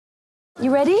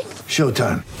You ready?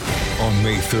 Showtime. On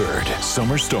May 3rd,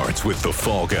 summer starts with The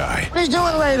Fall Guy. Let's do it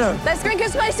later. Let's drink a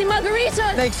spicy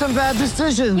margarita. Make some bad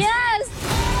decisions. Yes.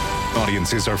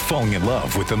 Audiences are falling in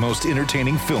love with the most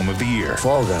entertaining film of the year.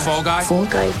 Fall Guy. Fall Guy? Fall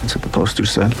Guy. That's what the poster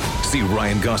said. See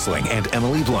Ryan Gosling and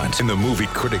Emily Blunt in the movie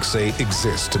critics say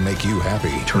exists to make you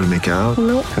happy. Trying to make it out?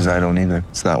 Nope. Because I don't either.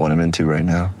 It's not what I'm into right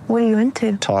now. What are you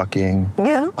into? Talking.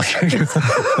 Yeah.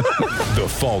 The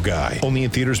Fall Guy. Only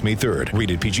in theaters May 3rd.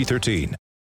 Rated PG-13.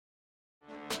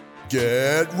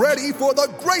 Get ready for the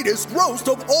greatest roast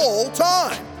of all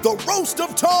time. The Roast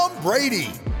of Tom Brady.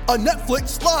 A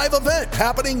Netflix live event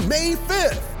happening May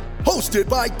 5th. Hosted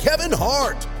by Kevin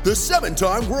Hart. The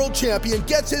 7-time world champion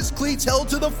gets his cleats held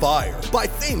to the fire by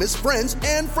famous friends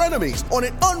and frenemies on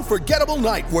an unforgettable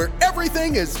night where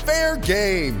everything is fair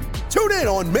game. Tune in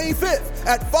on May 5th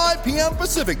at 5 p.m.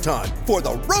 Pacific time for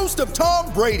the Roast of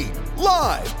Tom Brady.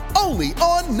 Live only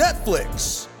on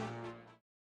Netflix.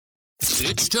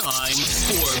 It's time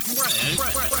for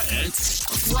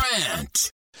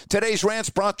Rant. Today's Rant's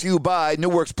brought to you by New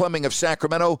Works Plumbing of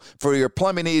Sacramento for your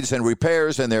plumbing needs and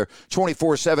repairs, and their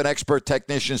 24/7 expert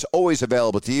technicians always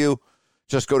available to you.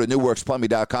 Just go to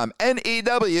newworksplumbing.com,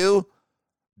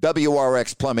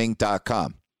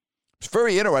 NEWWRXplumbing.com. It's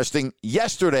very interesting.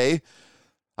 Yesterday,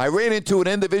 I ran into an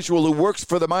individual who works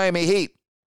for the Miami Heat,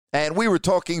 and we were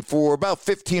talking for about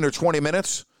 15 or 20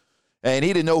 minutes. And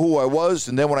he didn't know who I was.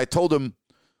 And then when I told him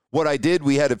what I did,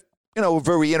 we had a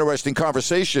very interesting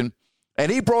conversation.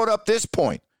 And he brought up this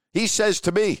point. He says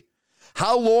to me,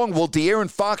 how long will De'Aaron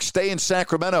Fox stay in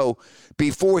Sacramento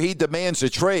before he demands a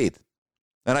trade?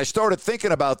 And I started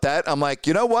thinking about that. I'm like,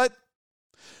 you know what?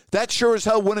 That sure as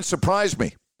hell wouldn't surprise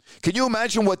me. Can you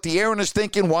imagine what De'Aaron is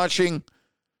thinking watching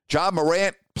Ja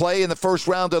Morant play in the first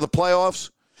round of the playoffs?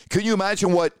 Can you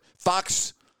imagine what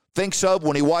Fox thinks of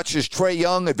when he watches Trae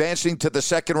Young advancing to the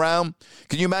second round?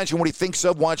 Can you imagine what he thinks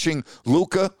of watching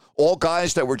Luka, all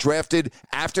guys that were drafted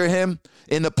after him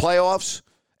in the playoffs,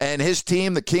 and his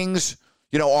team, the Kings,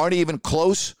 aren't even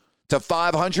close to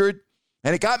 500?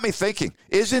 And it got me thinking,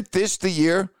 isn't this the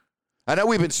year? I know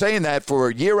we've been saying that for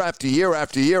year after year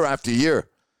after year after year,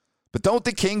 but don't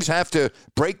the Kings have to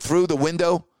break through the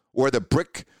window or the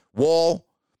brick wall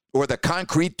or the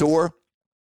concrete door?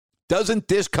 Doesn't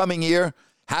this coming year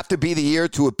have to be the year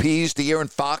to appease De'Aaron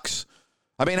Fox?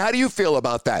 I mean, how do you feel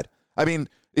about that? I mean,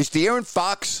 is De'Aaron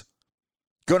Fox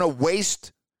going to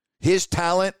waste his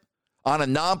talent on a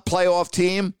non-playoff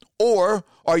team? Or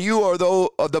are you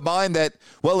of the mind that,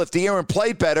 well, if De'Aaron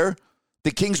played better,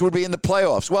 the Kings would be in the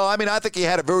playoffs? Well, I mean, I think he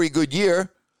had a very good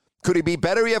year. Could he be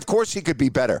better? Yeah, of course he could be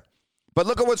better. But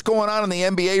look at what's going on in the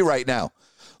NBA right now.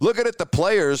 Look at the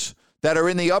players that are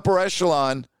in the upper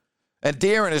echelon. And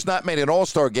De'Aaron has not made an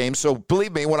all-star game, so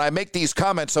believe me, when I make these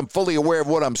comments, I'm fully aware of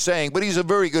what I'm saying, but he's a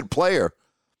very good player.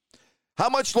 How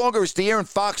much longer is De'Aaron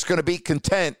Fox going to be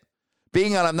content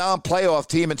being on a non-playoff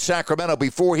team in Sacramento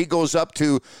before he goes up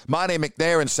to Monte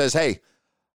McNair and says, hey,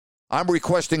 I'm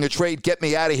requesting a trade, get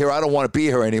me out of here, I don't want to be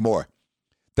here anymore?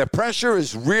 The pressure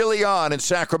is really on in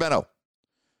Sacramento,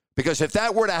 because if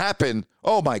that were to happen,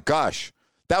 oh my gosh,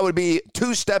 that would be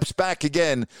 2 steps back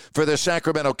again for the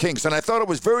Sacramento Kings. And I thought it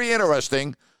was very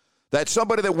interesting that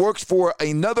somebody that works for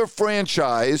another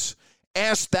franchise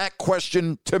asked that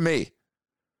question to me.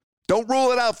 Don't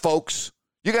rule it out, folks.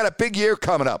 You got a big year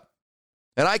coming up.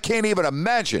 And I can't even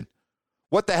imagine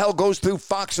what the hell goes through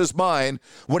Fox's mind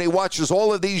when he watches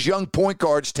all of these young point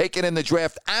guards taken in the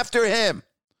draft after him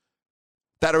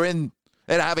that are in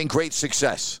and having great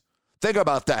success. Think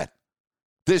about that.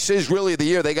 This is really the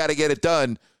year they got to get it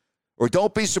done. Or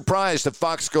don't be surprised if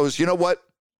Fox goes, you know what?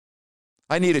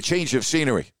 I need a change of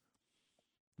scenery.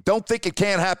 Don't think it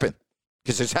can't happen,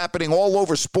 because it's happening all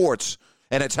over sports,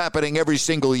 and it's happening every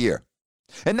single year.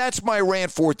 And that's my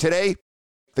rant for today.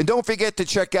 And don't forget to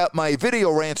check out my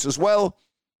video rants as well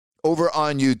over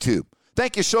on YouTube.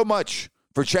 Thank you so much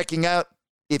for checking out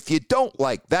If You Don't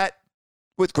Like That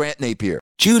with Grant Napier.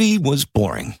 Judy was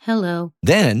boring. Hello.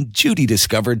 Then Judy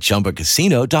discovered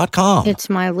ChumbaCasino.com. It's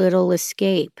my little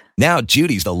escape. Now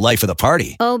Judy's the life of the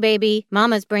party. Oh, baby,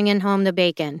 mama's bringing home the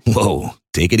bacon. Whoa,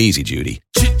 take it easy, Judy.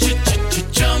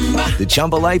 The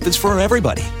Chumba life is for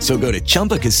everybody. So go to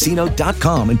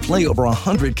ChumbaCasino.com and play over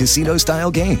 100 casino-style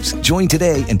games. Join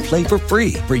today and play for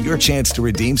free for your chance to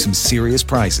redeem some serious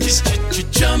prizes.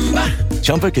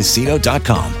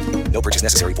 ChumbaCasino.com. No purchase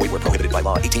necessary. Void where prohibited by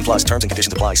law. 18 plus terms and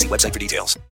conditions apply. See website for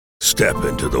details. Step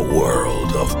into the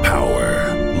world of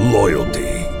power,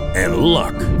 loyalty, and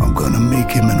luck. I'm gonna make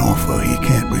him an offer he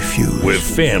can't refuse. With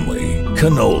family,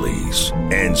 cannolis,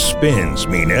 and spins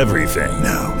mean everything.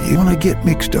 Now, you wanna get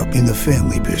mixed up in the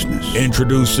family business.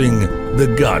 Introducing The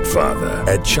Godfather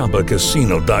at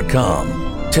ChumbaCasino.com.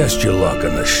 Test your luck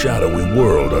in the shadowy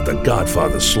world of The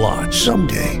Godfather slot.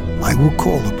 Someday, I will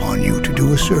call upon you to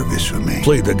do a service for me.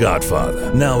 Play The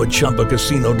Godfather, now at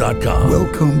ChumbaCasino.com.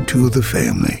 Welcome to the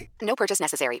family. No purchase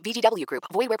necessary. VGW Group.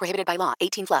 Void where prohibited by law.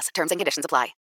 18+. Terms and conditions apply.